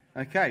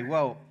Okay,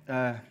 well,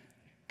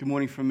 good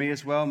morning from me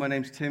as well. My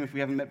name's Tim, if we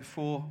haven't met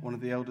before, one of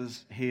the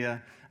elders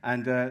here.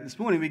 And this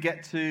morning we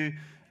get to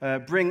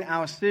bring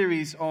our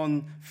series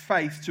on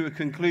faith to a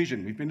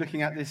conclusion. We've been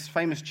looking at this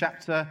famous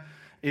chapter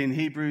in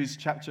Hebrews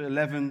chapter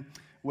 11,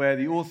 where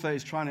the author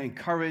is trying to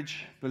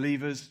encourage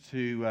believers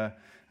to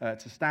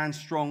stand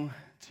strong,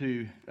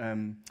 to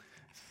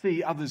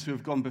see others who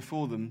have gone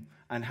before them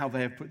and how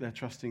they have put their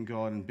trust in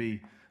God and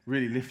be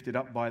really lifted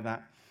up by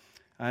that.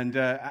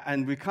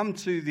 And we come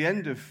to the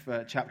end of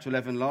chapter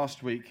 11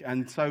 last week,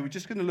 and so we're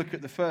just going to look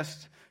at the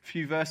first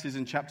few verses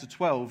in chapter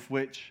 12,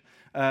 which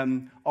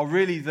are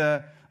really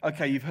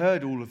okay, you've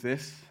heard all of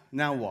this,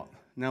 now what?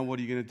 Now what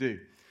are you going to do?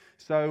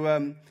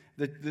 So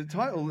the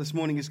title this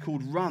morning is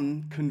called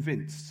Run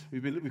Convinced.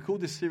 We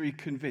called this series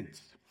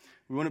Convinced.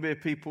 We want to be a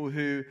people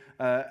who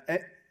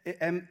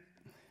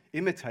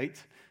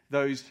imitate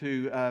those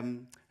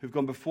who've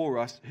gone before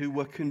us, who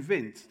were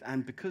convinced,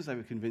 and because they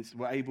were convinced,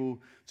 were able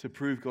to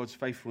prove God's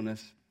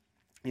faithfulness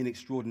in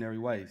extraordinary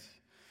ways.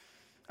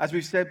 As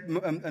we've said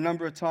a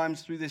number of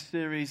times through this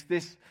series,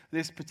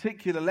 this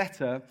particular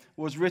letter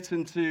was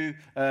written to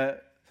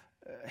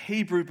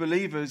Hebrew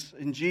believers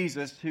in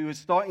Jesus who are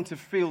starting to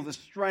feel the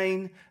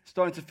strain,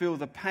 starting to feel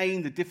the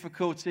pain, the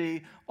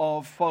difficulty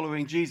of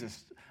following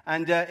Jesus.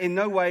 And in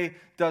no way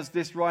does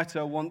this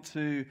writer want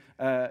to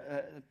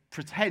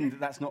pretend that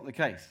that's not the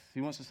case.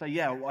 He wants to say,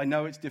 yeah, well, I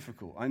know it's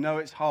difficult. I know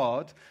it's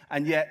hard.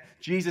 And yet,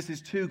 Jesus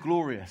is too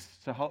glorious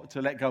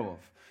to let go of.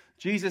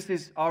 Jesus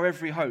is our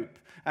every hope.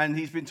 And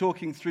he's been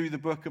talking through the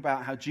book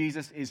about how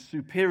Jesus is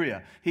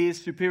superior. He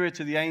is superior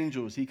to the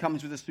angels. He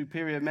comes with a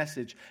superior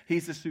message.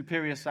 He's the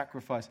superior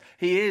sacrifice.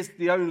 He is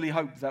the only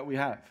hope that we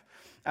have.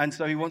 And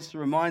so he wants to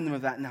remind them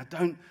of that. Now,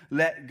 don't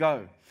let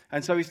go.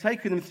 And so he's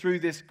taken them through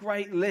this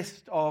great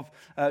list of,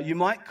 you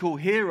might call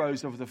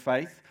heroes of the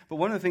faith. But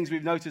one of the things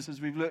we've noticed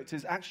as we've looked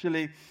is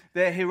actually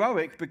they're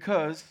heroic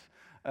because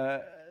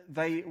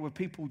they were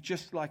people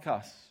just like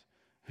us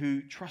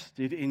who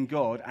trusted in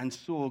God and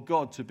saw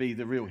God to be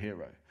the real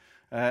hero.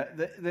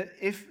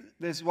 If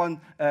there's one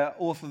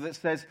author that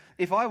says,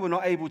 if I were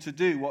not able to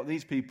do what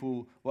these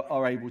people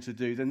are able to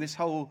do, then this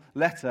whole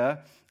letter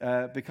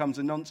becomes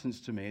a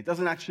nonsense to me. It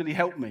doesn't actually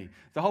help me.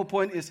 The whole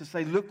point is to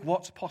say, look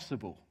what's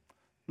possible.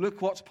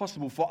 Look what's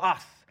possible for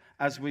us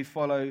as we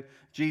follow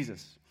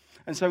Jesus.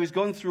 And so he's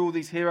gone through all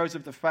these heroes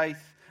of the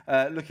faith,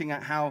 looking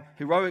at how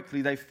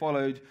heroically they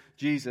followed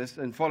Jesus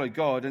and followed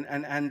God,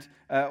 and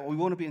we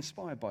want to be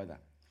inspired by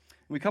that.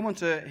 We come on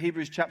to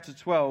Hebrews chapter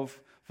 12,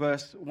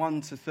 verse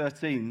 1 to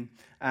 13,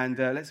 and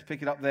let's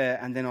pick it up there,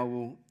 and then I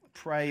will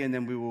pray, and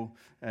then we will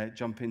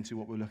jump into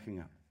what we're looking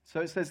at.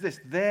 So it says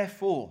this,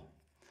 Therefore,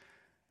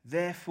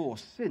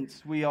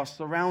 since we are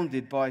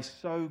surrounded by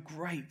so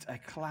great a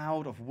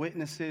cloud of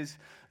witnesses,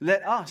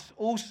 let us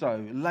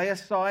also lay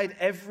aside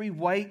every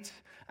weight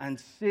and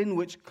sin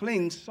which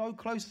clings so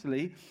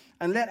closely,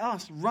 and let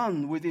us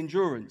run with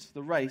endurance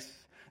the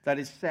race that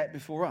is set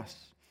before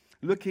us,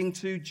 looking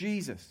to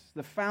Jesus,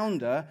 the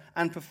founder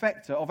and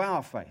perfecter of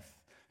our faith,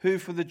 who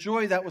for the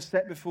joy that was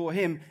set before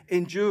him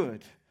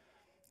endured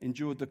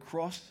the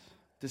cross,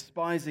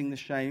 despising the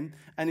shame,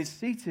 and is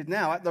seated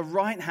now at the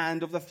right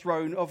hand of the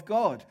throne of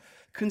God.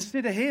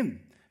 Consider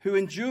him who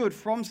endured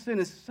from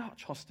sinners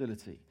such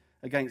hostility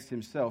against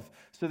himself,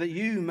 so that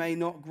you may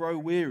not grow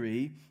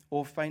weary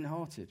or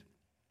faint-hearted.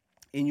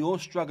 In your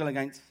struggle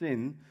against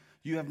sin,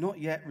 you have not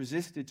yet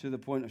resisted to the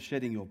point of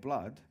shedding your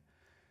blood.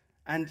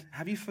 And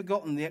have you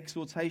forgotten the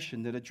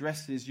exhortation that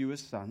addresses you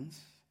as sons?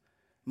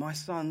 My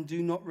son,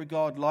 do not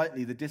regard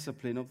lightly the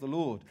discipline of the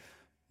Lord,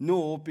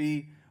 nor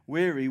be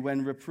weary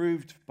when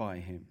reproved by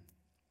him.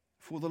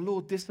 For the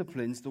Lord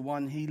disciplines the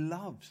one he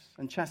loves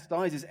and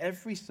chastises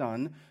every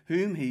son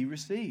whom he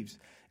receives.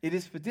 It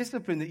is for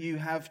discipline that you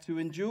have to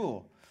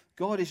endure.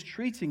 God is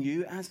treating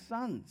you as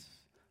sons.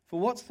 For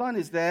what son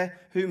is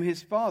there whom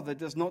his father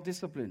does not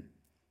discipline?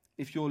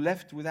 If you're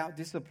left without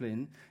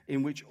discipline,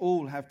 in which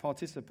all have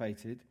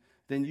participated,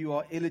 then you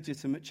are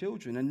illegitimate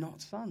children and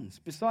not sons.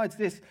 Besides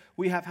this,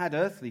 we have had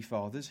earthly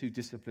fathers who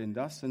disciplined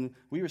us, and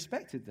we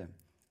respected them.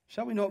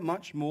 Shall we not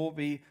much more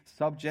be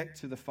subject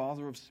to the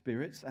Father of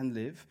spirits and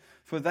live?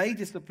 For they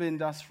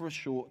disciplined us for a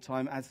short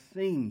time as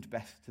seemed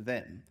best to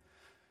them.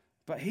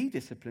 But he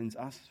disciplines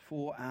us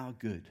for our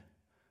good,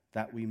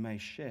 that we may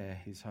share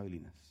his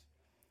holiness.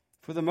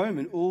 For the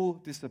moment, all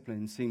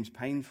discipline seems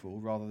painful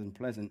rather than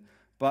pleasant,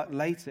 but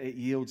later it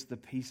yields the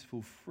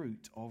peaceful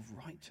fruit of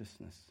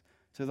righteousness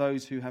to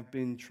those who have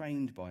been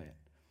trained by it.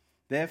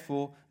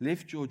 Therefore,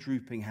 lift your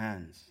drooping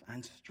hands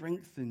and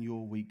strengthen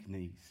your weak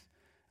knees,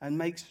 and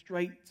make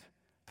straight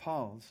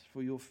paths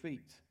for your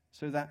feet,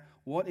 so that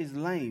what is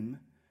lame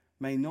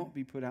may not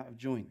be put out of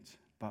joint,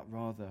 but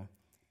rather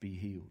be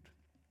healed.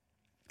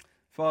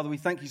 Father, we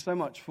thank you so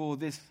much for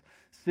this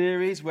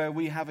series where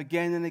we have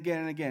again and again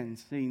and again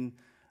seen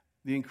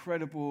the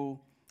incredible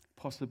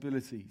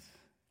possibilities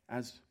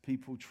as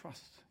people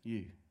trust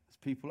you, as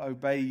people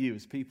obey you,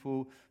 as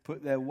people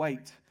put their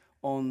weight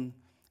on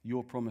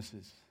your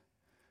promises.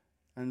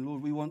 And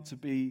Lord, we want to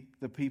be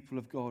the people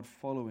of God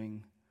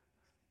following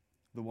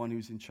the one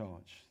who's in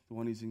charge, the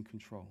one who's in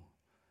control.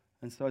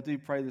 And so I do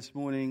pray this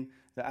morning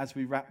that as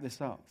we wrap this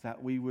up,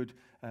 that we would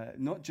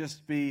not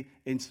just be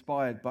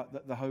inspired, but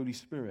that the Holy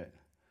Spirit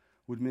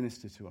would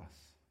minister to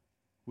us,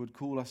 would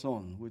call us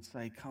on, would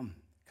say, come,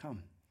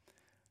 come.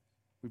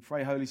 We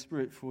pray, Holy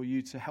Spirit, for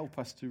you to help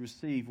us to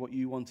receive what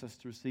you want us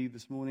to receive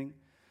this morning.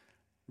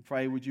 We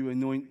pray, would you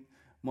anoint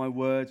my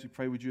words? We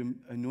pray, would you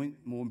anoint,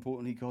 more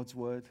importantly, God's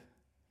word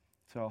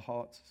to our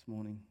hearts this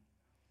morning.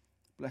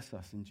 Bless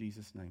us in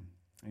Jesus' name.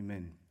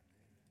 Amen.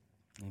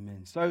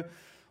 Amen. So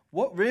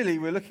what really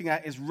we're looking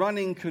at is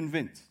running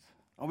convinced.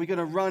 Are we going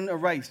to run a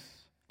race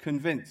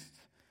convinced?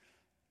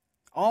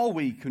 Are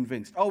we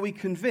convinced? Are we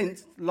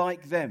convinced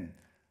like them?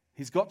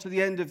 He's got to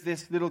the end of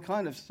this little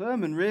kind of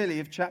sermon, really,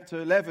 of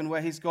chapter 11,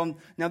 where he's gone,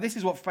 now this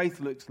is what faith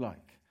looks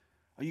like.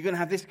 Are you going to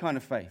have this kind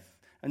of faith?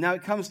 And now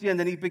it comes to the end,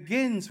 and he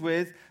begins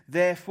with,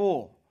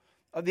 therefore.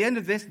 At the end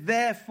of this,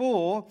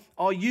 therefore,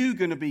 are you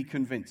going to be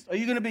convinced? Are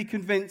you going to be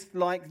convinced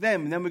like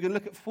them? And then we're going to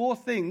look at 4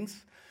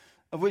 things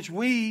of which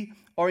we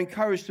are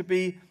encouraged to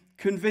be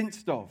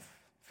convinced of.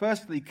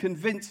 Firstly,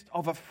 convinced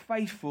of a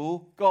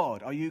faithful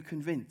God. Are you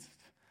convinced?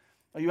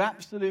 Are you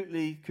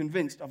absolutely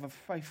convinced of a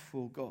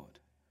faithful God?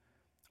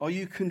 Are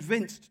you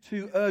convinced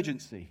to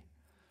urgency?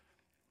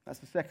 That's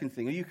the second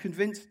thing. Are you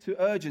convinced to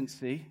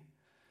urgency?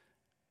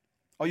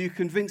 Are you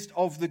convinced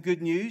of the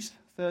good news?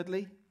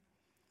 Thirdly.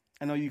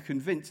 And are you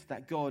convinced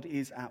that God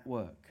is at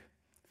work?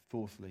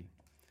 Fourthly.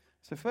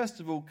 So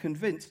first of all,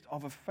 convinced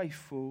of a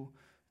faithful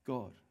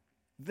God.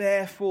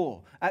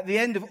 Therefore, at the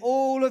end of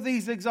all of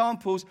these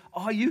examples,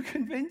 are you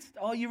convinced?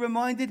 Are you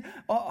reminded?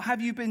 Have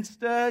you been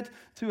stirred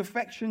to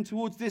affection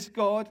towards this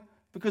God?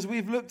 Because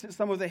we've looked at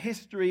some of the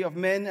history of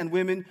men and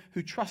women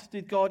who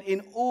trusted God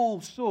in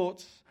all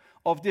sorts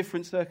of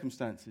different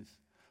circumstances,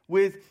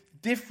 with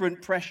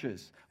different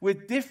pressures,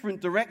 with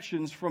different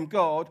directions from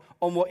God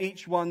on what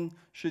each one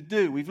should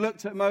do. We've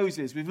looked at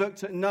Moses, we've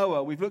looked at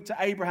Noah, we've looked at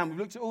Abraham, we've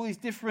looked at all these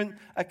different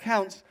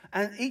accounts,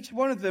 and each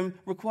one of them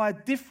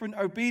required different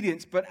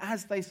obedience, but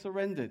as they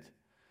surrendered,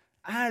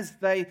 as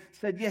they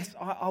said, yes,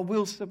 I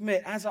will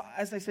submit, as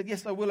they said,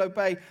 yes, I will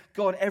obey,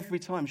 God every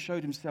time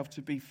showed himself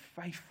to be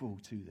faithful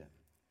to them.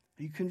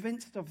 Are you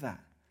convinced of that?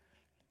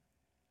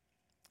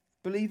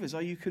 Believers,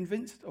 are you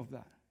convinced of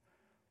that?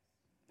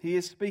 He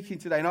is speaking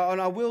today. And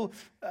I will,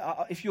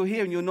 if you're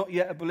here and you're not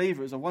yet a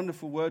believer, it's a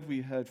wonderful word we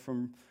heard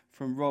from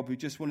Rob, who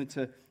just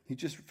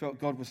felt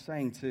God was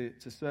saying to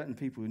certain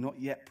people who not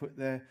yet put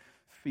their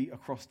feet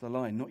across the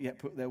line, not yet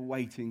put their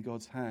weight in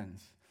God's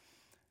hands.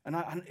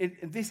 And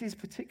this is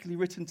particularly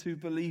written to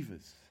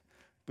believers.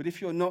 But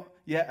if you're not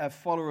yet a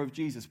follower of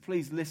Jesus,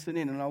 please listen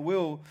in, and I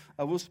will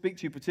speak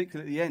to you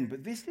particularly at the end.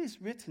 But this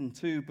is written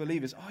to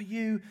believers. Are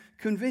you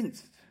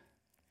convinced?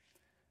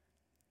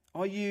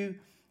 Are you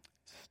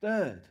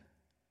stirred?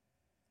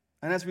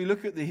 And as we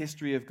look at the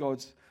history of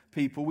God's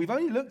people, we've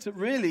only looked at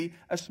really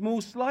a small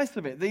slice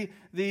of it.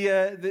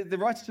 The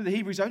writer to the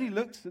Hebrews only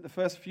looked at the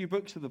first few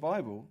books of the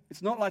Bible.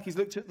 It's not like he's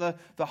looked at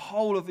the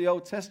whole of the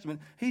Old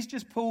Testament. He's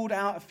just pulled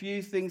out a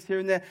few things here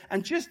and there.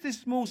 And just this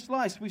small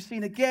slice, we've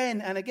seen again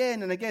and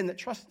again and again that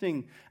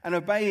trusting and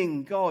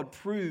obeying God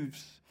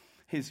proves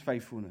his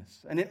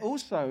faithfulness. And it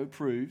also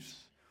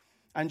proves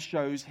and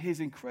shows his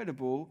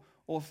incredible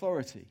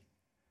authority.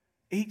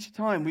 Each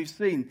time we've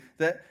seen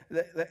that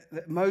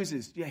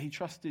Moses, he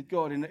trusted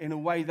God in a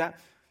way that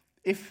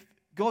if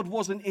God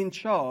wasn't in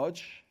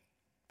charge,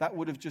 that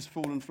would have just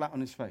fallen flat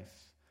on his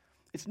face.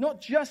 It's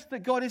not just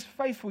that God is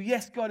faithful.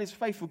 Yes, God is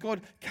faithful.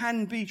 God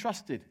can be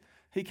trusted.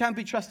 He can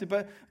be trusted,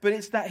 but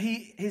it's that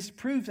he has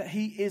proved that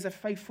he is a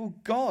faithful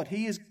God.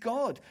 He is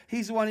God.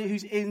 He's the one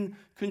who's in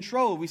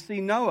control. We see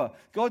Noah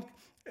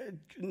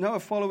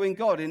following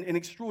God in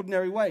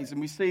extraordinary ways. And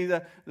we see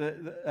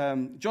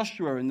the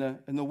Joshua in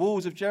the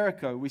walls of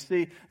Jericho. We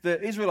see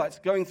the Israelites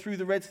going through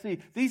the Red Sea.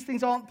 These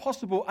things aren't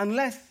possible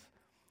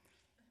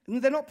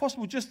they're not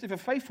possible just if a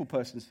faithful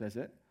person says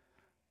it.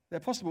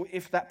 They're possible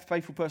if that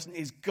faithful person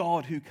is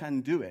God who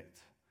can do it.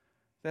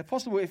 They're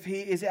possible if he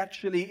is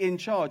actually in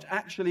charge,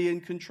 actually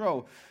in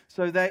control.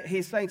 So that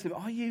he's saying to them,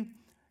 are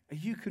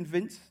you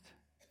convinced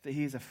that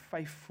he is a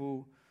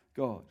faithful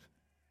God?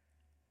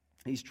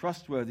 He's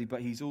trustworthy,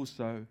 but he's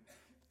also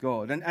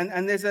God.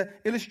 And there's an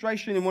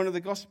illustration in one of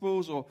the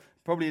Gospels, or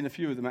probably in a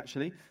few of them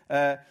actually,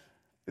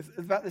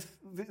 about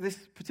this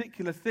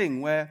particular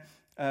thing where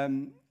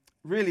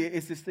really it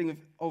is this thing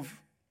of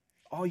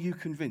are you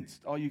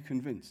convinced? Are you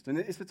convinced? And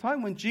it's the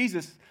time when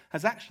Jesus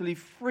has actually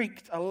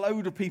freaked a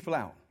load of people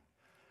out.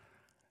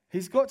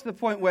 He's got to the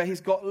point where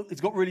he's got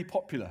really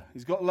popular.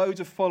 He's got loads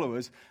of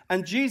followers.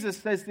 And Jesus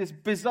says this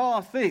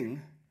bizarre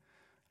thing.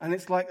 And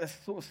it's like a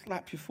sort of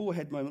slap your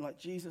forehead moment, like,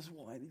 Jesus,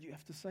 why did you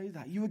have to say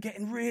that? You were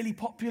getting really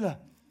popular.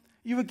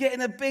 You were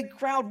getting a big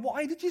crowd.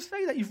 Why did you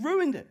say that? You've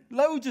ruined it.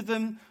 Loads of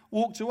them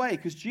walked away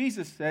because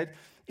Jesus said,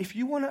 if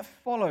you want to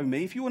follow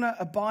me, if you want to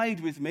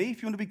abide with me,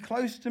 if you want to be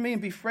close to me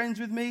and be friends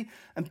with me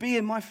and be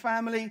in my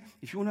family,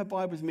 if you want to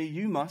abide with me,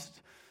 you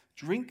must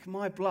drink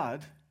my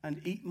blood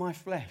and eat my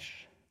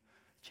flesh.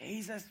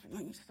 Jesus,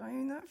 what are you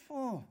saying that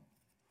for?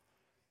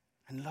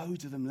 And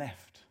loads of them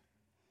left.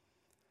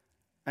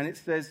 And it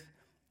says,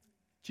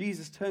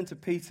 Jesus turned to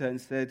Peter and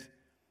said,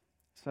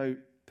 "So,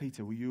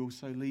 Peter, will you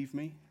also leave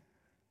me?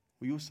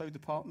 Will you also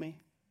depart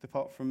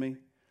from me?"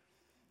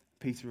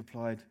 Peter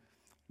replied,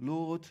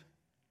 "Lord,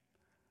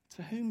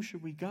 to whom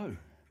should we go?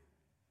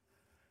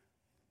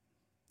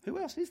 Who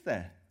else is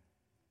there?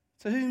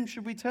 To whom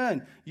should we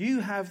turn?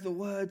 You have the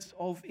words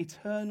of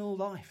eternal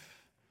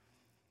life.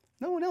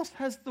 No one else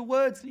has the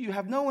words that you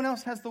have. No one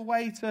else has the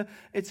way to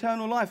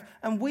eternal life.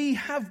 And we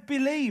have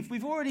believed.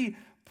 We've already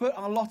put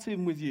our lot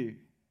in with you.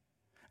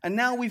 And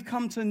now we've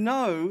come to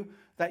know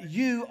that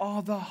you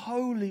are the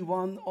Holy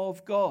One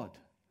of God."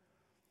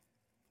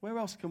 Where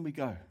else can we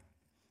go?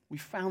 We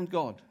found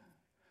God.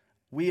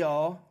 We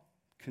are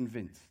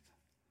convinced.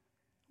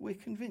 We're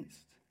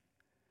convinced.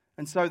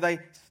 And so they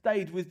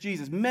stayed with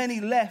Jesus. Many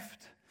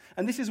left.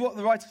 And this is what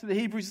the writer to the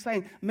Hebrews is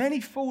saying.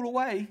 Many fall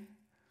away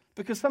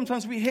because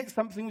sometimes we hit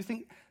something, we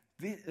think,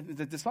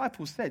 the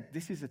disciples said,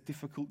 "This is a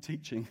difficult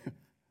teaching."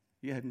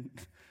 Yeah,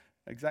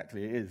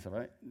 exactly, it is, all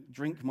right?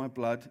 Drink my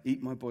blood,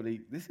 eat my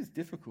body. This is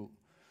difficult.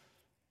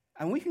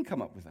 And we can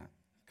come up with that.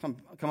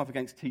 Come up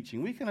against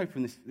teaching. We can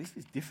open this. This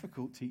is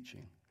difficult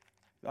teaching.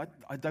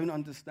 I don't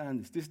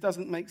understand this. This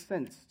doesn't make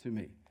sense to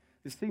me.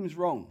 This seems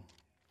wrong.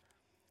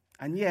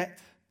 And yet,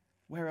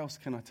 where else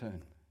can I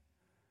turn?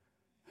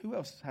 Who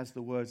else has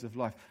the words of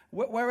life?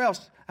 Where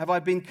else have I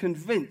been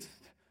convinced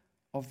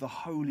of the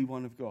Holy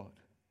One of God?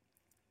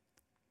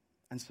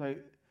 And so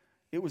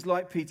it was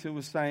like Peter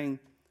was saying,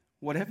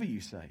 whatever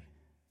you say,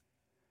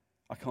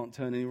 I can't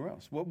turn anywhere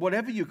else.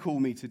 Whatever you call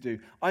me to do,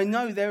 I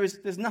know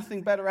there's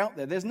nothing better out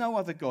there. There's no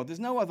other God. There's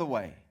no other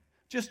way.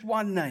 Just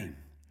one name,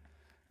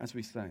 as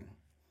we sang.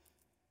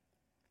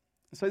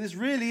 And so this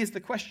really is the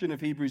question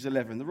of Hebrews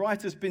 11. The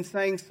writer's been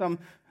saying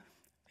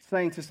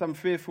to some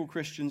fearful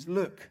Christians,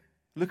 look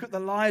at the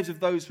lives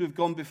of those who have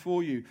gone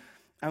before you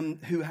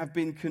and who have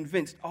been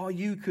convinced. Are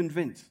you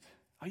convinced?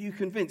 Are you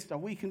convinced? Are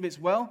we convinced?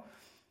 Well,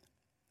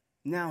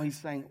 now he's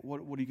saying,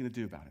 what are you going to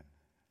do about it?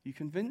 Are you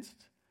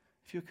convinced?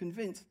 If you're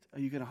convinced, are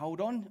you going to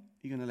hold on?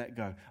 Are you going to let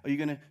go? Are you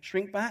going to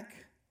shrink back?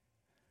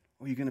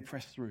 Or are you going to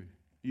press through?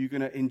 Are you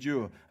going to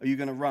endure? Are you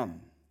going to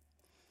run?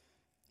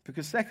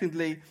 Because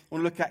secondly, I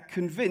want to look at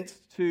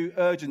convinced to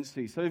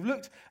urgency. So we've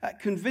looked at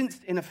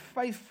convinced in a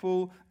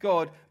faithful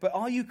God, but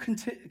are you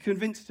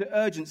convinced to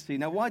urgency?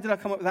 Now, why did I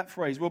come up with that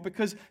phrase? Well,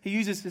 because he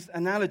uses this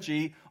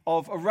analogy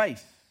of a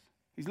race.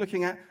 He's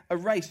looking at a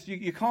race.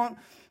 You can't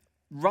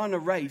run a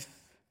race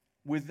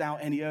without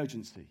any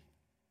urgency.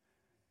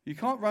 You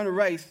can't run a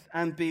race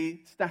and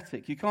be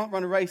static. You can't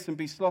run a race and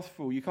be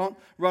slothful. You can't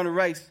run a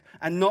race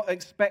and not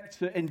expect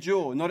to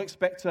endure, not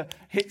expect to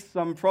hit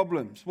some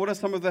problems. What are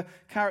some of the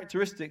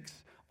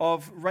characteristics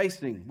of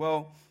racing?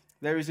 Well,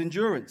 there is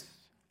endurance,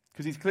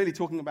 because he's clearly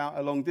talking about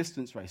a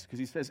long-distance race, because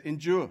he says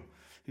endure.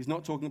 He's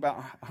not talking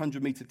about a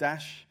 100-meter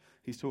dash.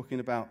 He's talking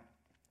about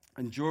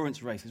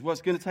endurance races. Well,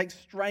 it's going to take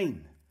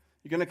strain.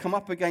 You're going to come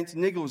up against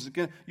niggles.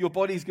 Your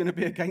body's going to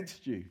be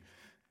against you.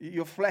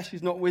 Your flesh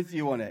is not with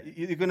you on it.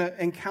 You're going to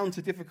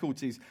encounter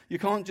difficulties. You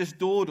can't just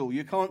dawdle.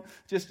 You can't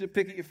just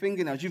pick at your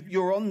fingernails.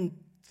 You're on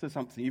to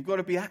something. You've got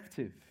to be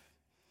active.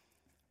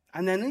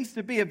 And there needs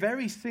to be a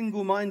very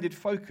single-minded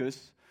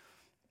focus,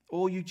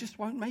 or you just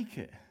won't make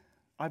it.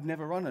 I've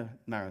never run a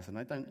marathon.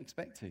 I don't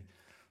expect to.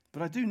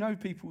 But I do know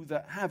people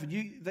that have.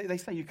 They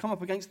say you come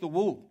up against the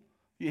wall.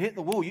 You hit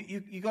the wall.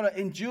 You've got to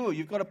endure.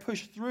 You've got to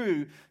push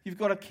through. You've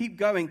got to keep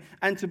going.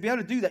 And to be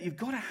able to do that, you've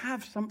got to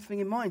have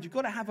something in mind. You've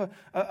got to have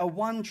a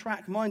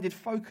one-track-minded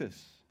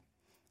focus.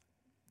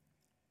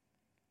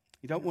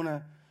 You don't want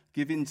to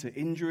give in to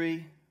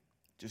injury,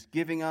 just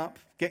giving up,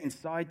 getting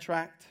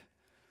sidetracked.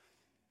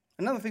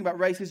 Another thing about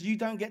races, you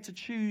don't get to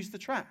choose the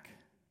track.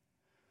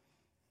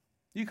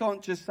 You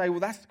can't just say, well,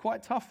 that's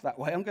quite tough that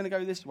way. I'm going to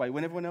go this way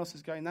when everyone else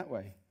is going that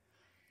way.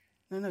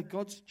 No,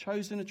 God's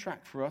chosen a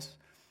track for us.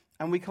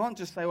 And we can't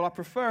just say, well, I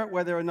prefer it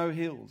where there are no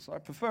hills. I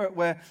prefer it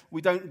where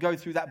we don't go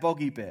through that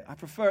boggy bit. I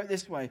prefer it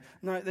this way.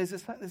 No, there's the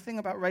thing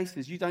about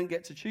races. You don't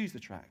get to choose the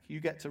track. You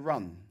get to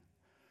run.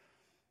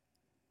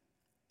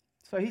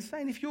 So he's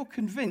saying if you're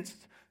convinced,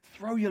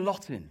 throw your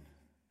lot in.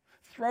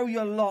 Throw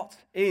your lot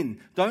in.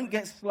 Don't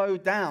get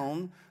slowed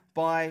down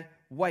by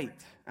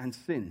weight and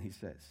sin, he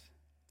says.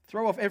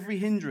 Throw off every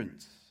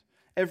hindrance,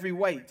 every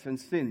weight and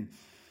sin.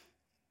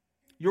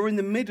 You're in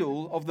the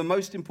middle of the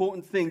most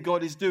important thing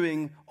God is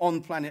doing on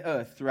planet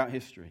Earth throughout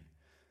history.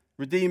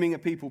 Redeeming a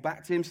people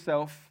back to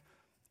himself,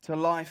 to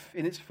life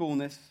in its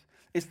fullness.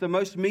 It's the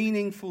most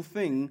meaningful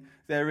thing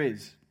there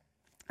is.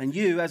 And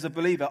you, as a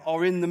believer,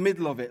 are in the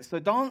middle of it. So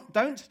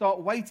don't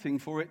start waiting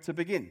for it to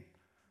begin.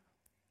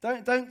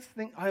 Don't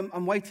think,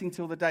 I'm waiting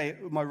till the day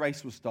my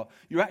race will start.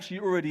 You're actually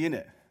already in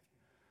it.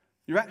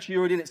 You're actually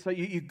already in it. So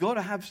you've got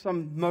to have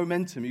some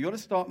momentum. You've got to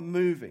start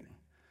moving.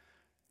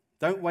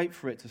 Don't wait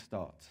for it to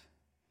start.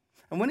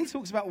 And when he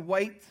talks about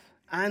weight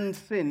and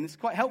sin, it's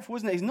quite helpful,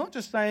 isn't it? He's not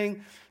just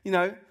saying,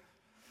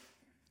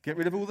 get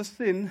rid of all the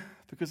sin,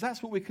 because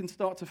that's what we can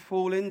start to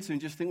fall into and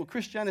just think, well,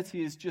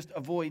 Christianity is just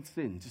avoid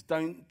sin. Just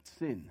don't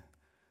sin.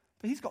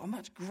 But he's got a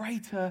much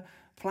greater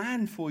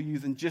plan for you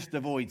than just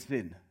avoid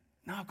sin.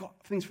 Now I've got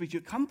things for you to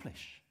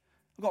accomplish.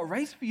 I've got a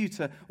race for you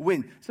to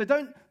win. So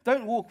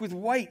don't walk with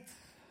weight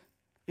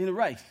in a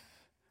race.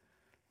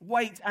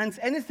 Weight and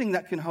anything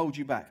that can hold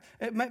you back.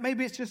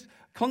 Maybe it's just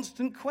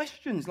constant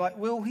questions like,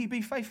 will he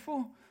be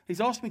faithful?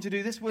 He's asked me to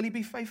do this. Will he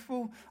be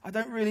faithful? I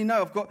don't really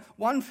know. I've got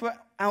one foot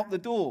out the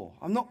door.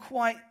 I'm not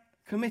quite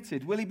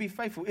committed. Will he be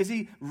faithful? Is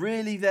he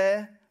really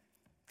there?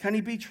 Can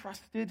he be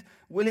trusted?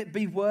 Will it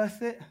be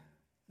worth it?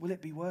 Will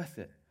it be worth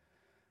it?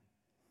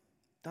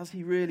 Does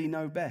he really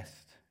know best?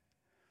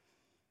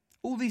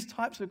 All these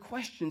types of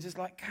questions is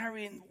like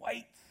carrying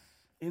weights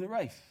in a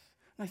race.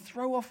 Now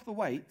throw off the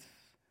weights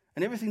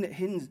and everything that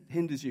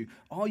hinders you.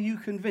 Are you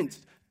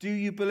convinced? Do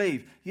you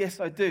believe? Yes,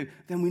 I do.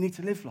 Then we need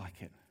to live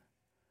like it.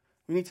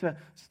 We need to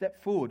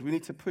step forward. We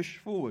need to push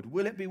forward.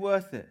 Will it be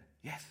worth it?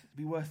 Yes, it'll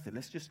be worth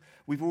it.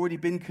 We've already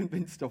been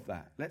convinced of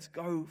that. Let's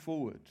go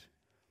forward.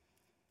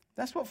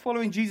 That's what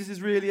following Jesus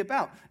is really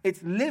about.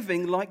 It's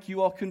living like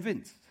you are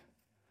convinced.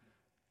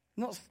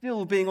 Not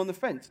still being on the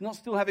fence. Not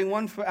still having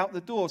one foot out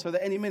the door so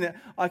that any minute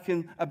I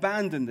can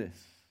abandon this.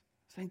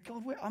 Saying,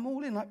 God, I'm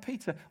all in like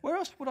Peter. Where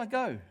else would I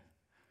go?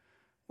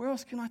 Where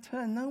else can I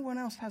turn? No one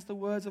else has the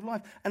words of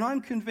life. And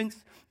I'm convinced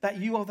that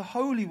you are the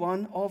Holy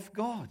One of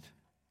God.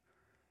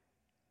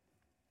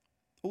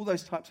 All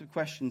those types of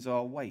questions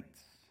are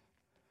weights.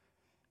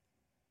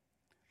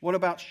 What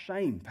about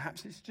shame?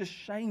 Perhaps it's just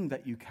shame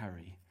that you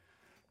carry.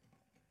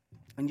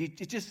 And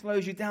it just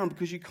slows you down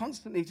because you're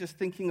constantly just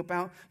thinking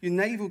about, you're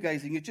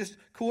navel-gazing. You're just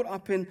caught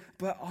up in,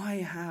 but I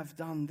have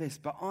done this,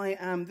 but I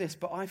am this,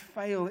 but I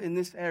fail in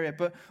this area,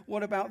 but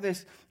what about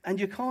this? And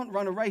you can't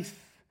run a race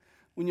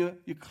when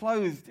you're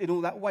clothed in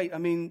all that weight. I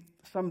mean,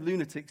 some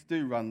lunatics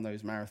do run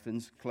those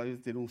marathons,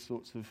 clothed in all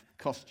sorts of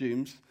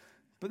costumes,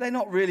 but they're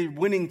not really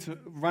running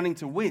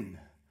to win.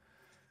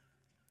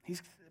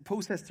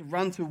 Paul says to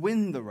run to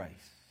win the race.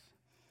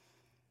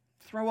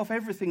 Throw off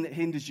everything that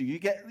hinders you.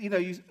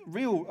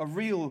 A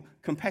real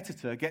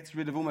competitor gets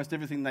rid of almost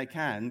everything they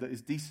can that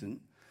is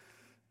decent,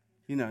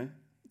 to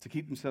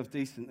keep themselves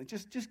decent.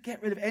 Just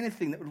get rid of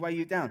anything that would weigh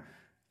you down.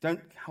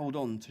 Don't hold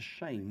on to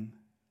shame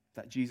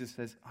that Jesus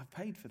says, I've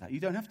paid for that. You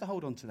don't have to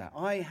hold on to that.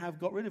 I have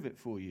got rid of it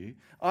for you.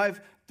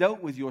 I've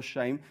dealt with your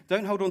shame.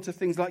 Don't hold on to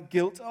things like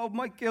guilt. Oh,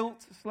 my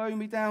guilt is slowing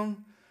me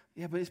down.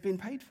 Yeah, but it's been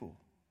paid for.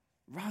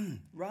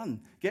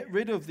 Run. Get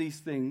rid of these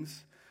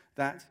things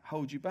that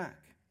hold you back.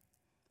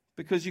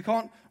 Because you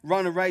can't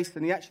run a race,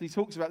 and he actually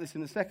talks about this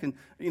in a second,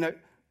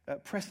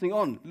 pressing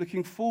on,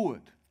 looking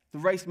forward. The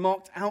race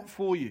marked out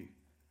for you.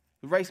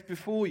 The race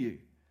before you.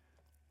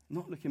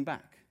 Not looking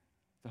back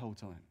the whole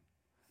time.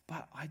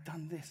 But I've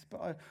done this,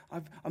 but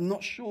I'm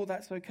not sure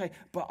that's okay,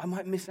 but I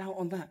might miss out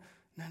on that.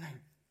 No.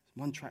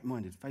 One-track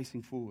minded,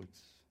 facing forwards.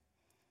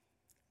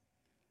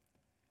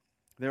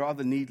 There are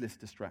other needless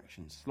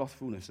distractions,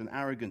 slothfulness and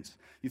arrogance.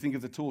 You think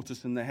of the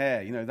tortoise and the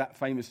hare, that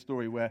famous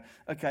story where,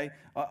 okay,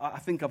 I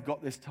think I've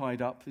got this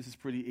tied up. This is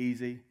pretty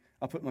easy.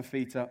 I'll put my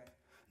feet up.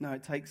 No,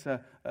 it takes an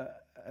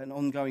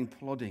ongoing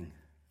plodding.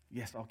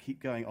 Yes, I'll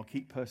keep going. I'll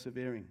keep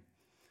persevering.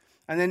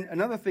 And then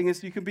another thing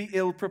is you can be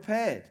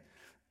ill-prepared.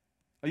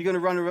 Are you going to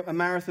run a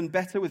marathon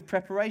better with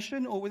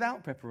preparation or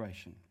without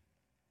preparation?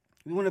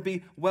 We want to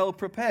be well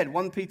prepared.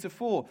 1 Peter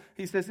 4,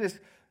 he says this,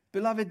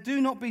 Beloved,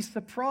 do not be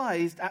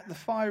surprised at the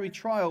fiery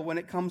trial when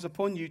it comes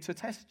upon you to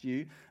test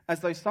you,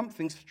 as though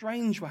something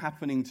strange were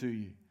happening to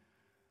you.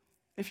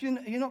 If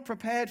you're not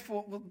prepared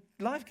for,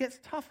 life gets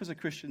tough as a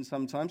Christian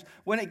sometimes.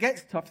 When it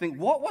gets tough, think,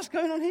 what's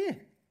going on here?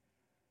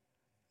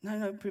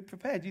 No, be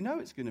prepared. You know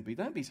it's going to be.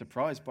 Don't be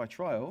surprised by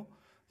trial.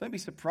 Don't be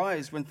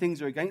surprised when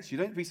things are against you.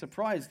 Don't be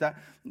surprised that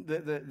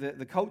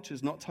the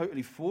culture's not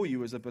totally for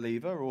you as a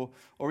believer,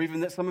 or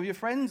even that some of your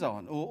friends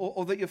aren't,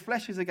 or that your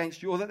flesh is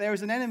against you, or that there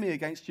is an enemy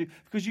against you,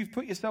 because you've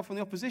put yourself in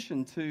the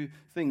opposition to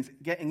things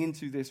getting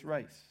into this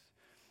race.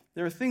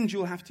 There are things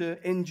you'll have to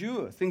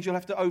endure, things you'll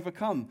have to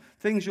overcome,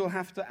 things you'll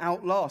have to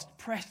outlast.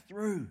 Press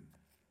through.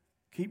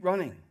 Keep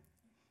running.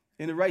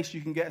 In a race,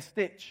 you can get a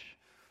stitch.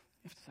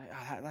 You have to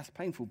say, that's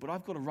painful, but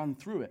I've got to run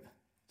through it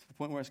to the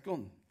point where it's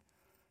gone.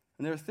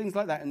 And there are things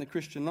like that in the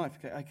Christian life.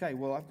 Okay,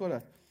 well, I've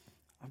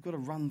got to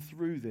run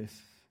through this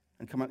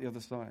and come out the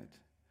other side.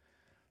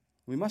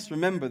 We must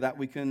remember that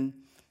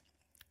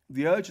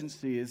the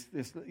urgency is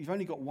this, you've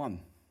only got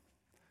one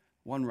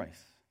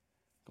race,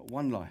 got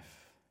one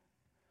life,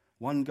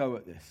 one go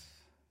at this,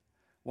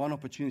 one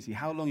opportunity.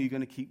 How long are you going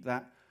to keep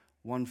that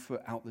 1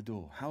 foot out the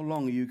door? How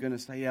long are you going to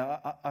say,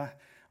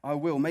 I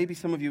will? Maybe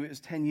some of you, it was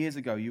 10 years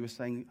ago, you were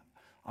saying,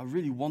 I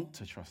really want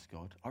to trust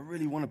God. I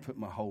really want to put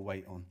my whole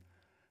weight on.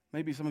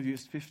 Maybe some of you,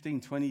 it's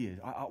 15, 20 years.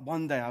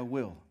 One day I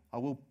will.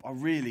 I'll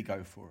really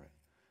go for it.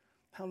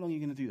 How long are you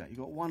going to do that? You've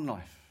got one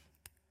life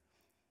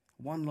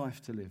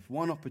to live,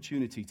 one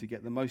opportunity to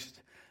get the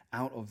most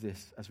out of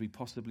this as we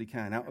possibly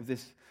can, out of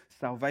this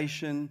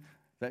salvation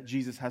that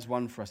Jesus has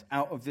won for us,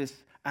 out of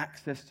this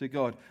access to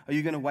God. Are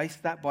you going to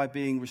waste that by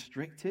being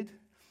restricted,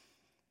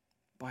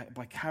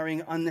 by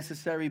carrying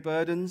unnecessary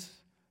burdens?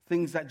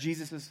 Things that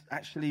Jesus has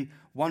actually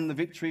won the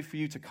victory for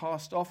you to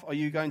cast off? Are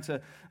you going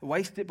to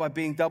waste it by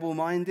being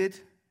double-minded?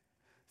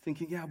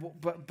 thinking, yeah,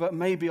 but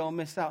maybe I'll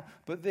miss out.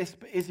 But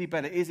is he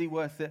better? Is he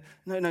worth it?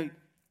 No,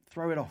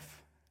 throw it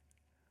off.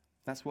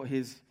 That's what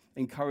his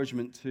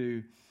encouragement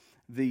to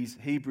these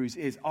Hebrews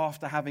is,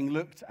 after having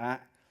looked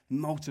at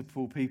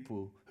multiple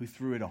people who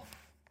threw it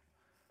off.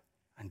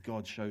 And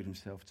God showed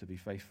himself to be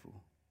faithful.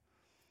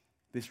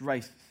 This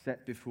race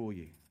set before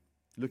you,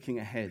 looking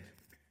ahead.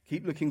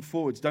 Keep looking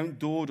forwards. Don't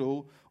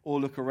dawdle or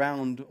look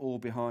around or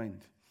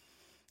behind.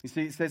 You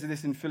see, it says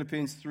this in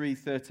Philippians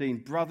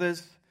 3:13.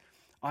 Brothers,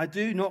 I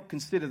do not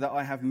consider that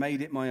I have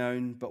made it my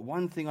own, but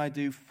one thing I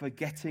do,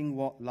 forgetting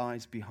what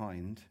lies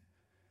behind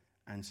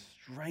and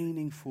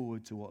straining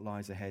forward to what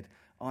lies ahead,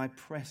 I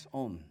press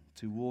on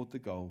toward the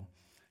goal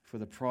for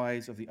the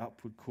prize of the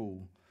upward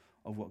call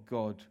of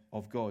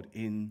God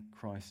in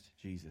Christ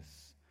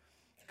Jesus.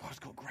 God's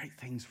got great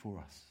things for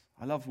us.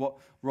 I love what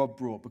Rob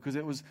brought, because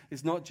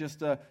it's not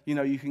just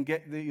you can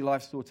get your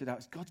life sorted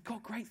out. God's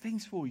got great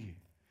things for you.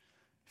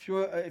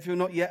 If you're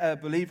not yet a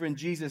believer in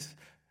Jesus,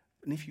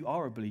 and if you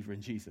are a believer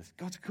in Jesus,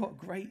 God's got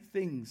great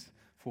things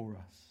for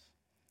us.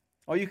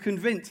 Are you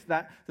convinced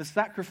that the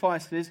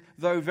sacrifices,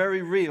 though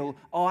very real,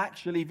 are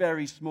actually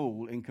very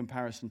small in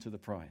comparison to the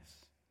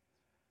prize?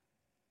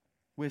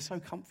 We're so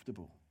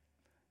comfortable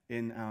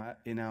in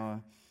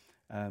our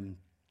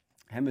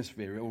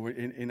hemisphere, or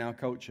in our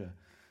culture,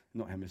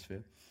 not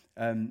hemisphere.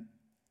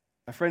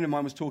 A friend of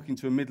mine was talking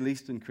to a Middle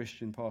Eastern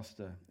Christian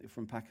pastor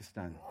from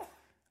Pakistan,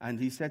 and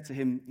he said to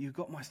him, "You've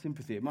got my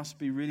sympathy. It must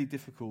be really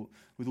difficult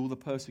with all the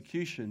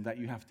persecution that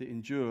you have to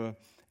endure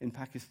in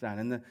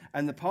Pakistan."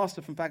 And the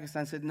pastor from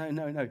Pakistan said,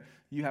 No,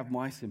 you have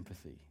my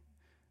sympathy.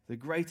 The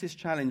greatest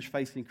challenge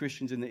facing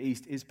Christians in the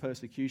East is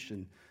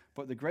persecution,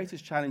 but the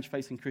greatest challenge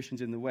facing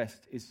Christians in the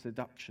West is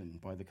seduction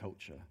by the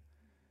culture.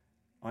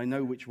 I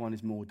know which one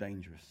is more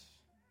dangerous.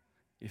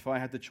 If I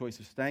had the choice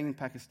of staying in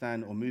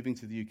Pakistan or moving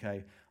to the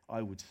UK,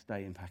 I would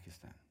stay in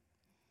Pakistan.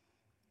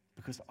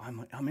 Because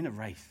I'm in a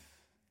race.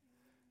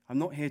 I'm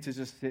not here to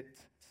just sit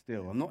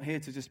still. I'm not here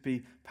to just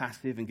be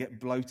passive and get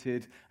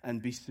bloated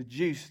and be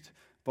seduced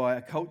by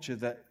a culture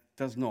that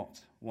does not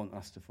want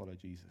us to follow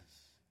Jesus.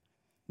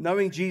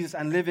 Knowing Jesus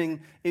and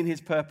living in his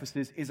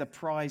purposes is a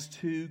prize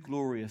too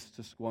glorious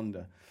to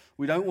squander.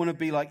 We don't want to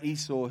be like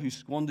Esau, who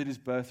squandered his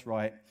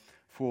birthright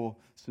for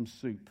some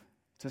soup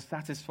to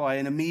satisfy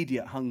an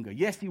immediate hunger.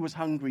 Yes, he was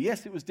hungry.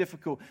 Yes, it was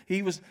difficult.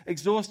 He was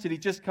exhausted.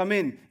 He'd just come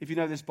in, if you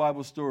know this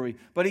Bible story.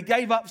 But he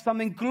gave up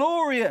something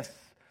glorious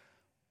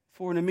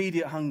for an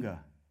immediate hunger.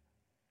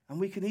 And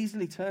we can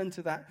easily turn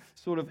to that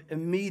sort of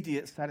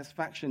immediate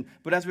satisfaction.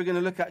 But as we're going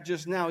to look at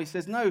just now, he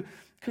says, no,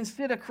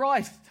 consider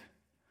Christ,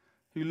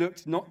 who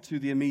looked not to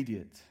the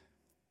immediate.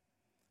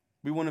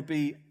 We want to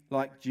be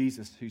like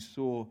Jesus, who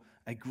saw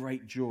a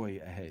great joy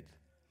ahead.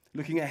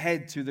 Looking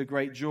ahead to the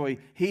great joy,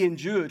 he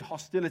endured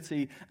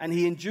hostility, and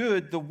he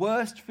endured the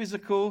worst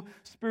physical,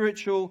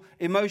 spiritual,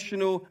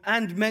 emotional,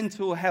 and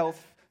mental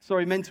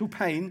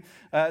pain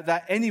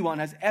that anyone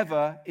has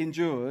ever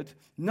endured,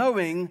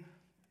 knowing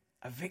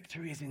a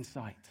victory is in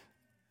sight.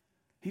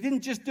 He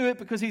didn't just do it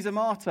because he's a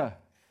martyr.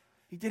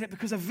 He did it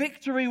because a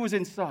victory was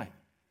in sight.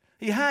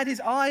 He had his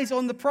eyes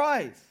on the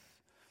prize.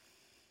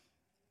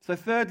 So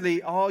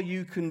thirdly, are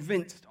you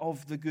convinced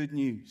of the good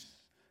news?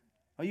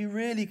 Are you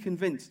really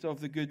convinced of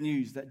the good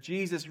news that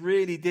Jesus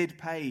really did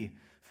pay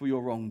for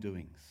your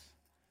wrongdoings?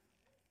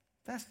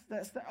 That's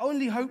the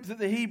only hope that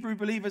the Hebrew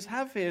believers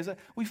have here, is that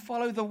we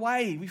follow the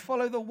way. We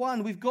follow the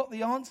one. We've got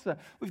the answer.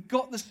 We've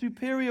got the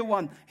superior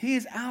one. He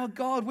is our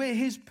God. We're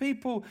his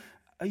people.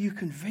 Are you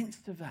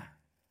convinced of that?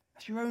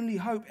 That's your only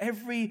hope.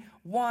 Every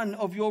one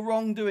of your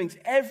wrongdoings,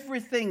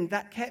 everything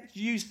that kept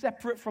you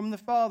separate from the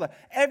Father,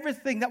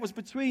 everything that was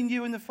between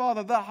you and the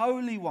Father, the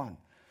Holy One,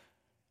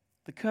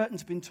 the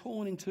curtain's been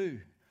torn in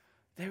two.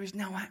 There is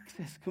now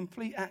access,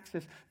 complete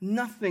access,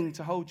 nothing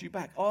to hold you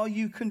back. Are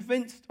you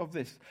convinced of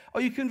this? Are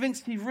you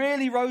convinced he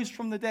really rose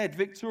from the dead,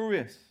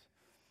 victorious?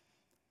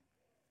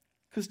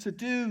 Because to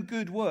do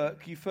good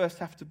work, you first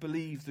have to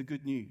believe the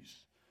good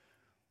news.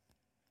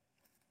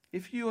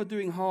 If you are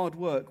doing hard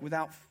work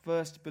without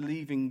first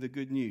believing the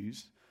good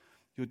news,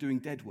 you're doing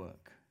dead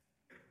work.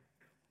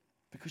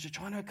 Because you're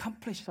trying to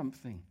accomplish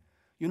something.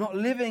 You're not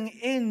living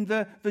in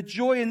the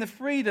joy and the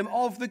freedom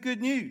of the good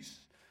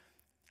news.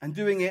 And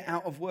doing it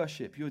out of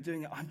worship. You're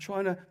doing it, I'm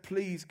trying to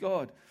please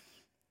God.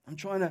 I'm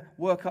trying to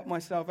work up my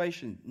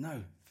salvation.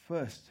 No,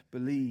 first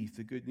believe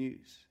the good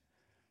news.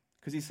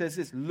 Because he says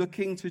this,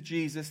 looking to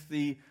Jesus,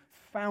 the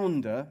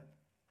founder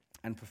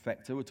and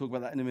perfecter, we'll talk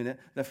about that in a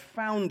minute, the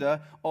founder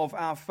of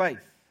our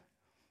faith.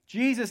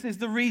 Jesus is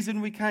the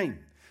reason we came.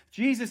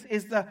 Jesus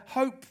is the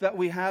hope that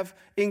we have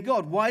in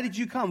God. Why did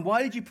you come?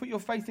 Why did you put your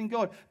faith in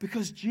God?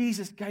 Because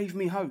Jesus gave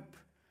me hope.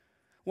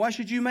 Why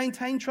should you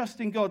maintain trust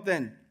in God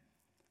then?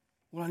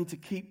 Well, I need to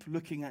keep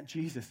looking at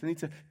Jesus. I need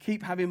to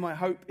keep having my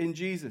hope in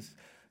Jesus.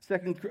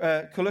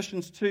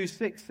 Colossians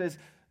 2:6 says,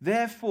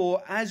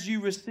 therefore, as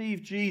you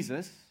receive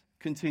Jesus,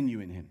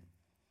 continue in him.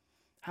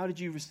 How did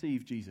you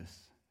receive Jesus?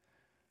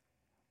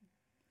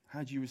 How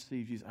did you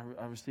receive Jesus?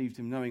 I received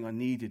him knowing I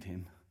needed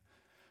him.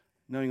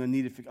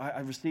 I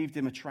received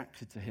him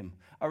attracted to him.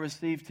 I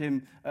received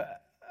him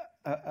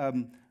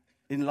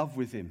in love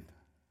with him.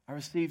 I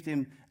received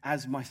him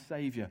as my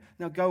Savior.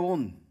 Now go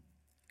on.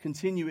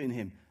 Continue in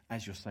him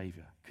as your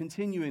Savior.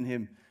 Continue in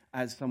him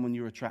as someone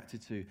you're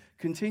attracted to.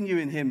 Continue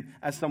in him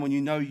as someone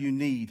you know you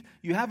need.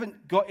 You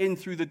haven't got in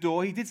through the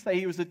door. He did say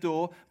he was the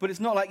door, but it's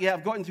not like,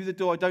 I've gotten through the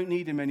door, I don't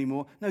need him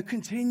anymore. No,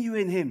 continue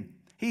in him.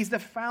 He's the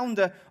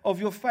founder of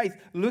your faith,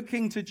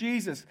 looking to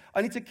Jesus.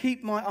 I need to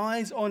keep my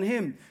eyes on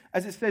him.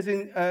 As it says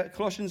in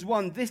Colossians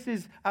 1, this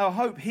is our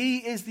hope. He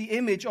is the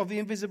image of the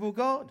invisible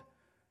God,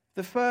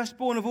 the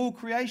firstborn of all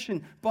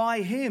creation.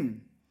 By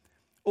him,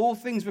 all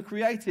things were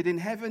created in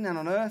heaven and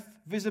on earth,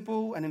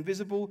 visible and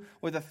invisible,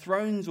 whether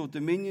thrones or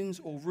dominions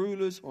or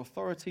rulers or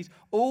authorities.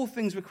 All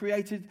things were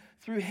created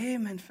through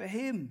him and for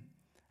him.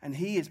 And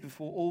he is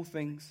before all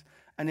things,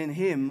 and in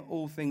him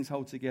all things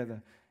hold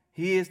together.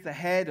 He is the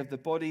head of the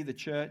body, the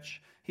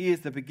church. He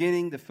is the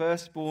beginning, the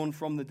firstborn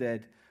from the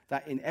dead,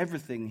 that in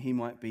everything he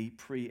might be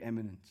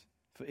preeminent.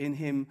 For in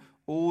him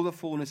all the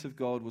fullness of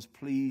God was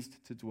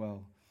pleased to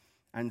dwell,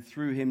 and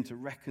through him to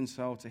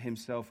reconcile to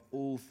himself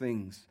all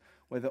things,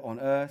 whether on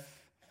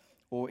earth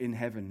or in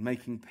heaven,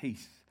 making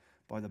peace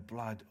by the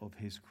blood of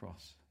his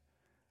cross.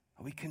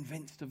 Are we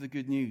convinced of the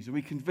good news? Are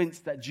we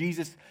convinced that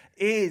Jesus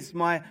is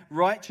my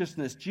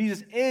righteousness?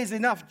 Jesus is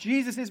enough.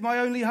 Jesus is my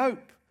only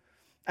hope.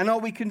 And are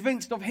we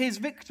convinced of his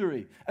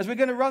victory? As we're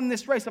going to run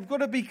this race, I've got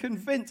to be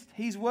convinced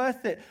he's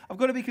worth it. I've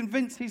got to be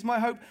convinced he's my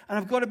hope. And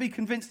I've got to be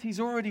convinced he's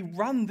already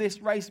run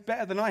this race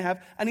better than I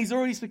have. And he's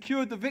already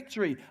secured the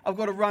victory. I've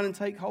got to run and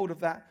take hold of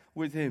that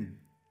with him.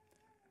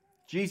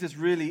 Jesus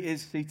really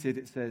is seated,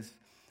 it says,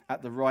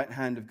 at the right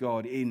hand of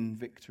God in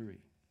victory.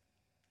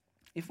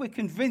 If we're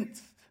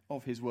convinced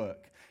of his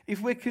work,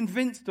 if we're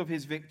convinced of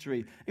his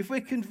victory, if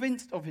we're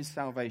convinced of his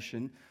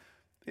salvation,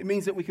 it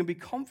means that we can be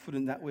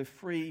confident that we're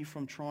free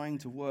from trying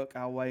to work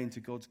our way into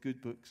God's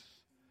good books.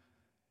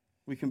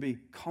 We can be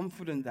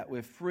confident that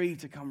we're free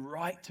to come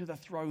right to the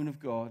throne of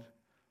God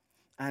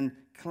and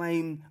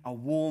claim a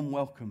warm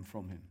welcome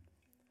from him.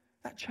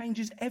 That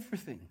changes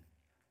everything.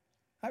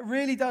 That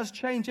really does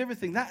change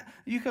everything. That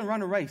you can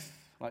run a race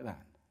like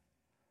that.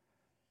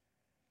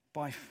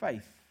 By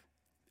faith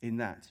in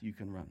that you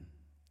can run.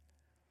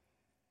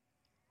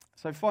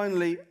 So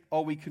finally,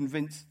 are we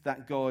convinced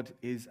that God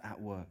is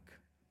at work?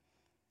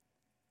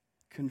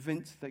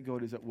 Convinced that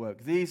God is at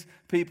work. These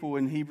people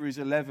in Hebrews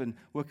 11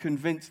 were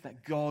convinced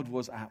that God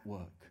was at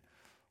work.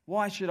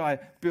 Why should I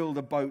build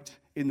a boat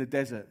in the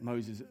desert?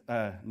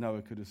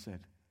 Noah could have said.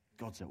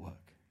 God's at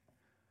work.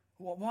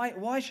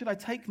 Why should I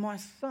take my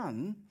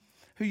son,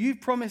 who you've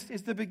promised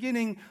is the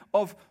beginning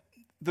of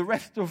the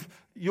rest of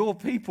your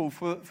people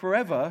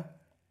forever,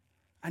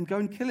 and go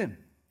and kill him?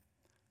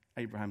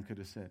 Abraham could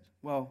have said.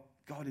 Well,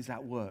 God is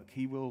at work.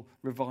 He will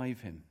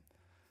revive him.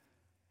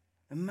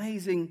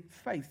 Amazing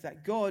faith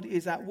that God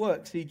is at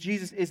work. See,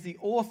 Jesus is the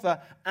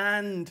author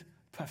and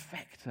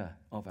perfecter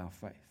of our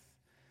faith.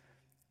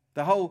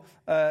 The whole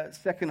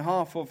second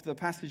half of the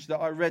passage that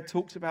I read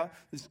talks about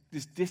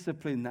this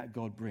discipline that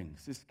God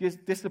brings, this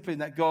discipline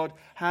that God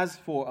has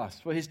for us,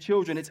 for his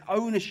children. It's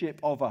ownership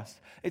of us.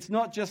 It's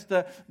not just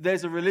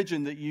there's a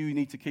religion that you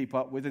need to keep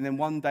up with, and then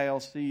one day I'll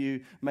see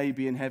you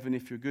maybe in heaven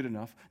if you're good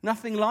enough.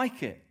 Nothing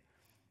like it.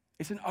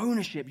 It's an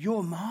ownership.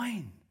 You're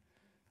mine.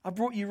 I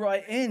brought you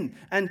right in.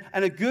 And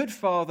a good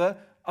father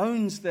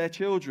owns their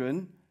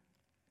children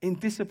in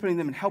disciplining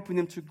them and helping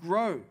them to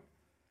grow.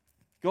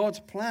 God's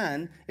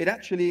plan, it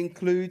actually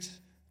includes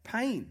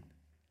pain.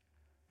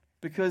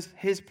 Because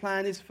his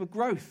plan is for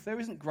growth. There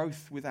isn't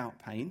growth without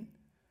pain.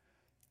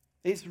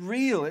 It's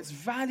real, it's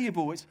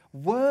valuable, it's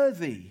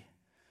worthy.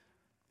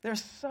 There are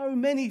so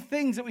many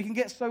things that we can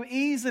get so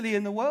easily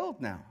in the world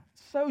now.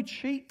 So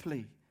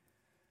cheaply.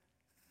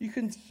 You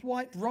can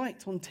swipe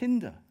right on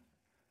Tinder.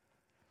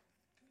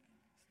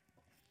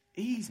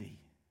 Easy.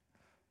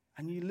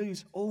 And you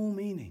lose all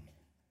meaning.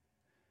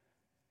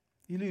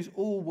 You lose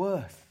all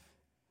worth.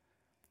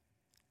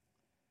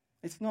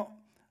 It's not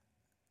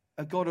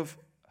a God of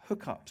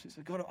hookups. It's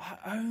a God of,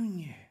 I own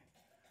you.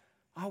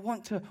 I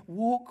want to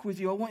walk with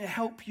you. I want to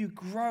help you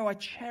grow. I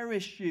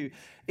cherish you.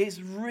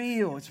 It's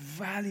real. It's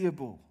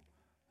valuable.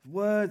 It's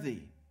worthy.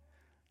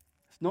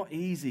 It's not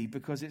easy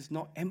because it's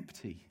not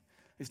empty.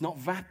 It's not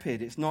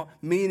vapid. It's not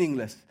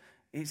meaningless.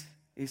 It's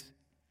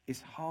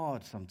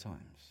hard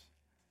sometimes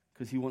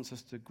because he wants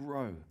us to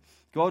grow.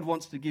 God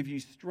wants to give you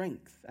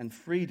strength and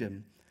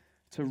freedom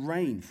to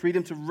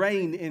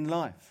reign in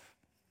life.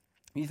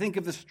 You think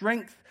of the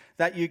strength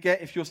that you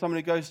get if you're someone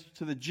who goes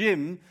to the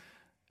gym,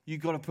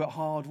 you've got to put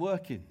hard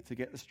work in to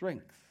get the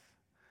strength.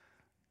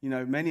 You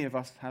know, many of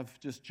us have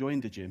just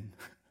joined a gym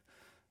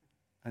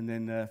and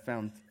then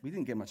found we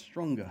didn't get much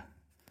stronger,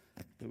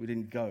 but we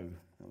didn't go.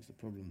 That was the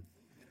problem.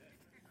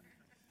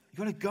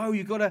 You've got to go.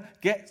 You've got to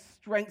get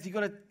strength. You've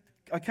got to,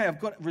 okay, I've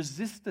got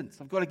resistance.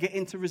 I've got to get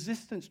into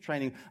resistance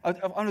training. I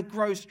want to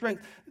grow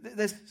strength.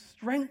 There's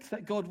strength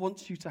that God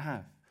wants you to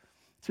have,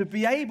 to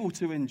be able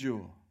to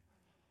endure.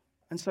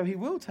 And so he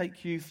will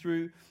take you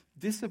through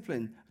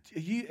discipline. Are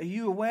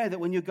you aware that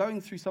when you're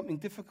going through something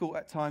difficult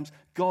at times,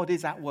 God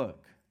is at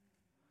work?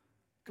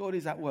 God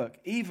is at work.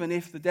 Even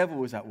if the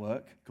devil is at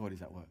work, God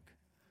is at work.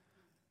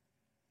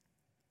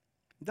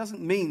 It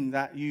doesn't mean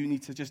that you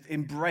need to just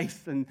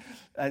embrace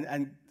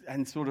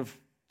and sort of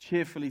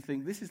cheerfully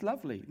think, this is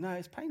lovely. No,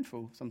 it's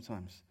painful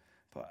sometimes.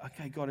 But,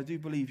 okay, God, I do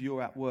believe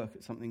you're at work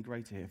at something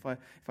greater here,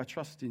 if I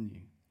trust in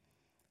you.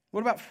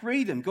 What about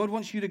freedom? God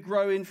wants you to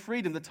grow in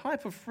freedom. The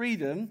type of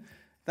freedom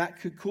that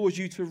could cause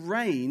you to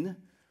reign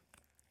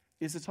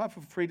is the type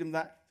of freedom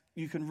that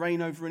you can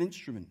reign over an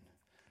instrument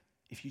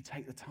if you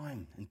take the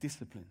time and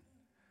discipline.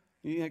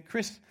 You know,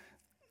 Chris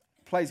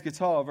plays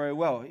guitar very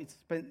well. He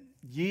spent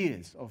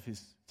years of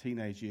his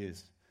teenage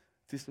years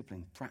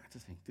discipline,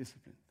 practicing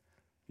discipline.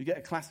 You get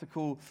a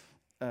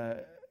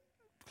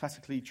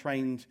classically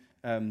trained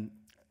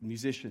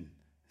musician.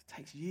 It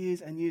takes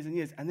years and years and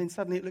years, and then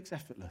suddenly it looks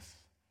effortless.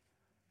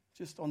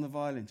 Just on the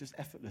violin, just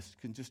effortless.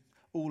 Can just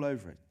all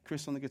over it.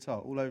 Chris on the guitar,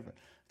 all over it.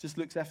 Just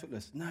looks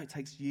effortless. No, it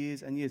takes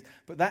years and years.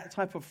 But that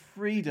type of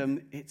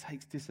freedom, it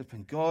takes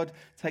discipline. God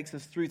takes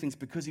us through things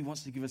because he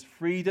wants to give us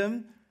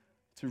freedom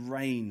to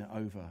reign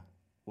over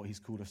what he's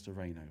called us to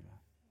reign over.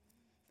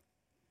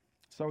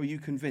 So are you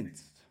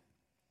convinced?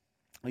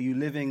 Are you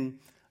living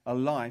a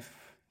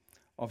life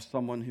of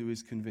someone who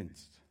is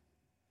convinced?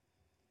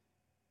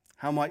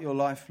 How might your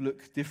life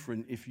look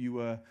different if you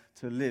were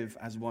to live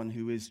as one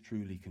who is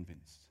truly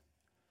convinced?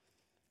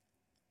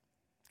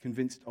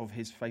 Convinced of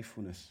his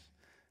faithfulness,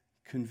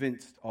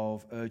 convinced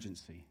of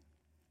urgency,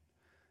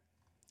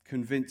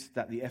 convinced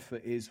that the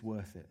effort is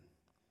worth it,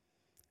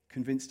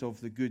 convinced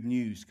of the good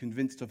news,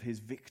 convinced of his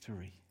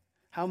victory.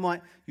 How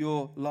might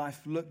your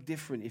life look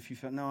different if you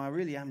felt, no, I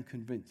really am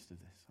convinced of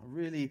this. I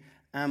really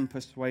am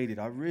persuaded.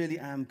 I really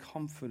am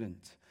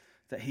confident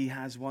that he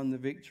has won the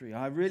victory.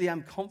 I really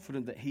am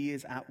confident that he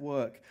is at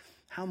work.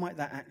 How might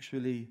that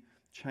actually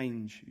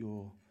change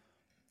your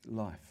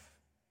life?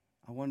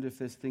 I wonder if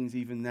there's things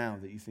even now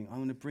that you think, I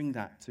want to bring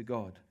that to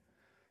God.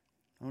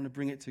 I want to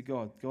bring it to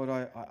God. God,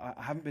 I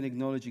haven't been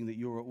acknowledging that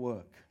you're at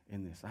work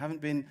in this. I haven't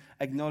been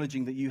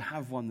acknowledging that you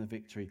have won the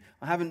victory.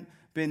 I haven't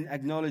been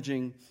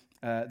acknowledging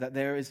that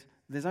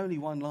there's only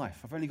one life.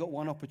 I've only got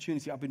one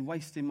opportunity. I've been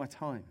wasting my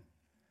time.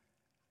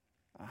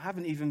 I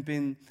haven't even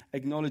been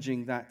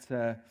acknowledging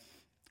that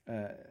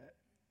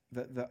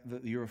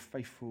you're a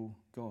faithful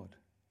God.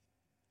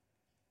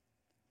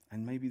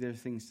 And maybe there are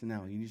things to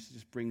now you need to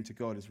just bring to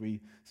God as we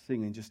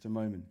sing in just a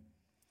moment.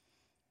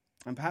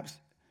 And perhaps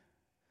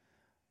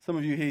some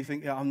of you here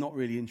think, yeah, I'm not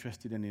really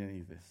interested in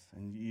any of this.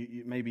 And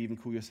you maybe even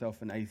call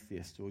yourself an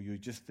atheist, or you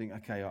just think,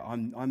 okay,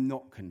 I'm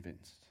not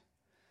convinced.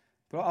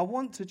 But I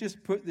want to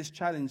just put this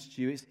challenge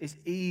to you. It's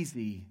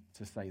easy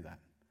to say that.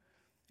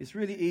 It's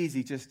really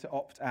easy just to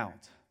opt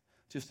out.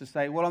 Just to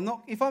say,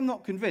 well, if I'm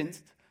not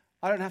convinced,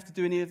 I don't have to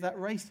do any of that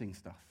racing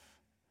stuff.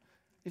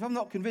 If I'm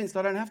not convinced,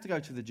 I don't have to go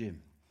to the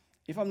gym.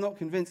 If I'm not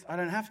convinced, I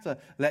don't have to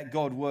let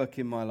God work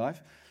in my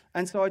life.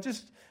 And so I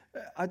just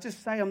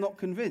say I'm not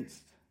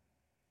convinced.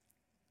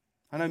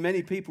 I know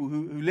many people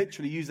who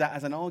literally use that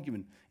as an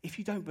argument. If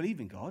you don't believe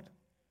in God,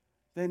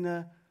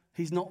 then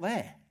he's not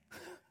there.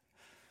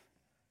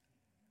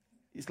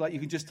 It's like you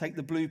can just take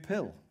the blue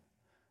pill.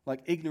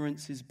 Like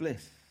ignorance is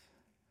bliss.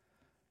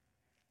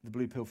 The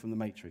blue pill from the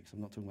Matrix.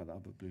 I'm not talking about that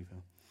other blue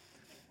pill.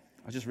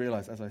 I just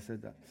realized as I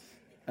said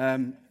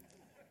that.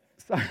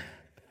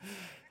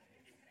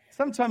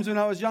 Sometimes when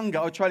I was younger,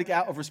 I would try to get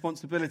out of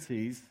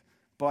responsibilities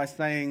by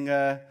saying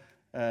I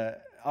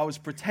was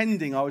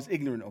pretending I was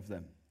ignorant of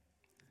them.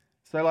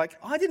 So like,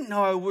 I didn't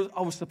know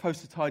I was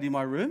supposed to tidy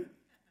my room.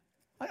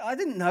 I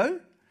didn't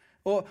know.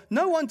 Or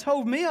no one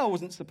told me I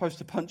wasn't supposed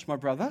to punch my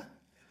brother.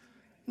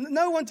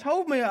 No one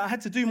told me I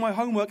had to do my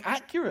homework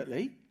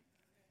accurately.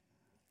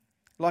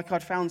 Like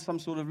I'd found some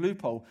sort of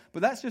loophole.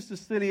 But that's just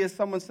as silly as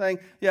someone saying,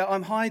 yeah,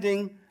 I'm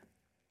hiding.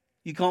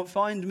 You can't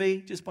find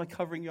me just by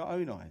covering your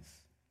own eyes.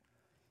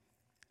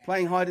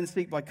 Playing hide and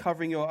seek by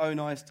covering your own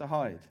eyes to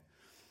hide.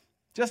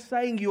 Just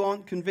saying you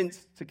aren't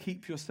convinced to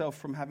keep yourself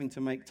from having to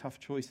make tough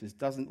choices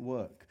doesn't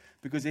work.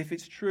 Because if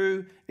it's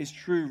true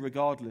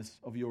regardless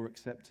of your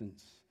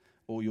acceptance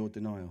or your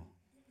denial.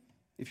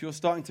 If you're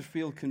starting to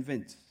feel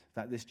convinced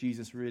that this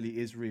Jesus really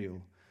is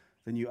real,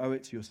 then you owe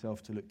it to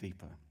yourself to look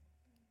deeper.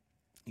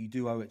 You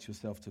do owe it to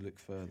yourself to look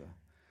further.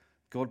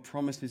 God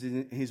promises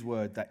in his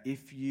word that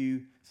if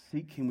you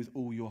seek him with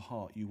all your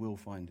heart, you will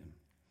find him.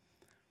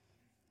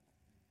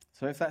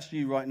 So if that's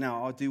you right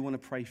now, I do want to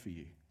pray for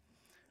you.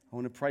 I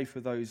want to pray for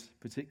those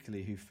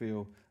particularly who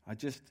feel,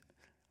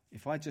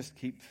 if I just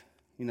keep,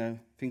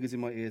 fingers in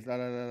my ears, la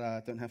la la la,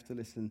 don't have to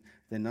listen,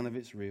 then none of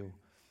it's real.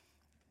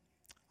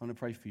 I want to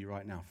pray for you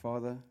right now.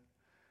 Father,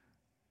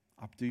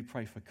 I do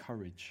pray for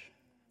courage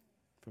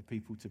for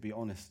people to be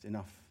honest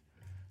enough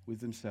with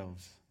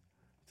themselves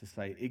to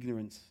say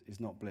ignorance is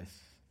not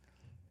bliss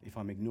if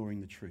I'm ignoring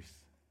the truth.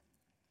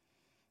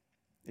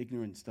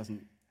 Ignorance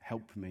doesn't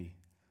help me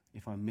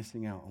if I'm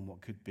missing out on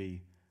what could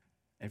be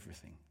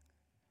everything.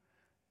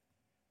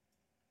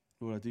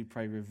 Lord, I do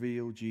pray,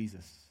 reveal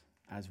Jesus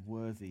as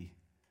worthy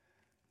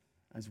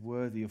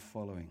of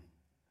following.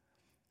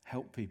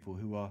 Help people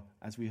who are,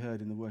 as we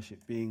heard in the worship,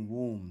 being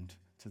warmed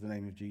to the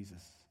name of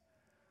Jesus.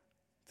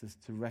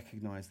 to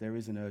recognize there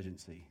is an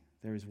urgency.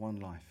 There is one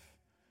life.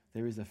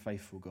 There is a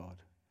faithful God.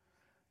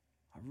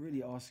 I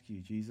really ask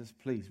you, Jesus,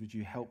 please, would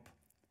you help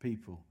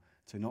people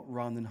to not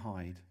run and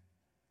hide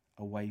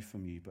away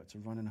from you, but to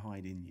run and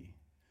hide in you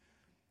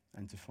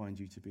and to find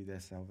you to be their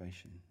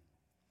salvation.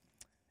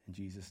 In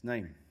Jesus'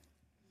 name,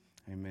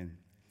 amen.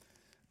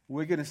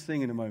 We're going to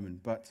sing in a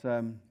moment, but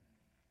I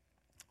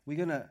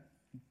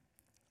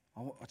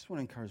just want to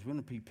encourage, we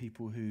want to be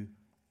people who,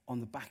 on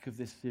the back of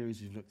this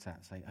series we've looked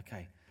at, say,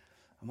 okay,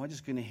 am I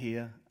just going to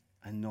hear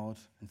and nod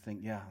and think,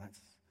 yeah,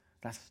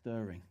 that's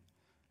stirring,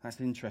 that's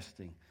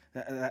interesting,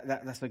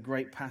 that's a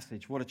great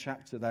passage, what a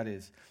chapter that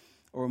is?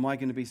 Or am I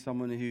going to be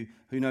someone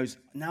who knows,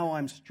 now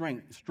I'm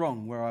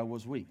strong where I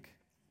was weak.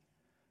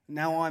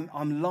 Now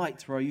I'm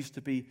light where I used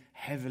to be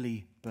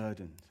heavily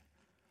burdened.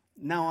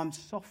 Now I'm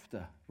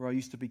softer where I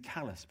used to be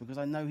callous because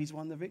I know he's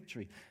won the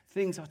victory.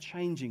 Things are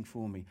changing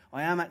for me.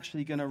 I am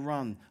actually going to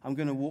run. I'm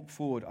going to walk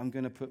forward. I'm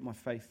going to put my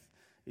faith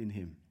in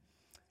him.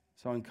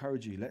 So I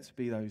encourage you, let's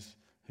be those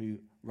who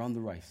run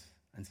the race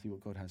and see what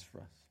God has for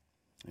us.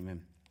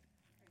 Amen.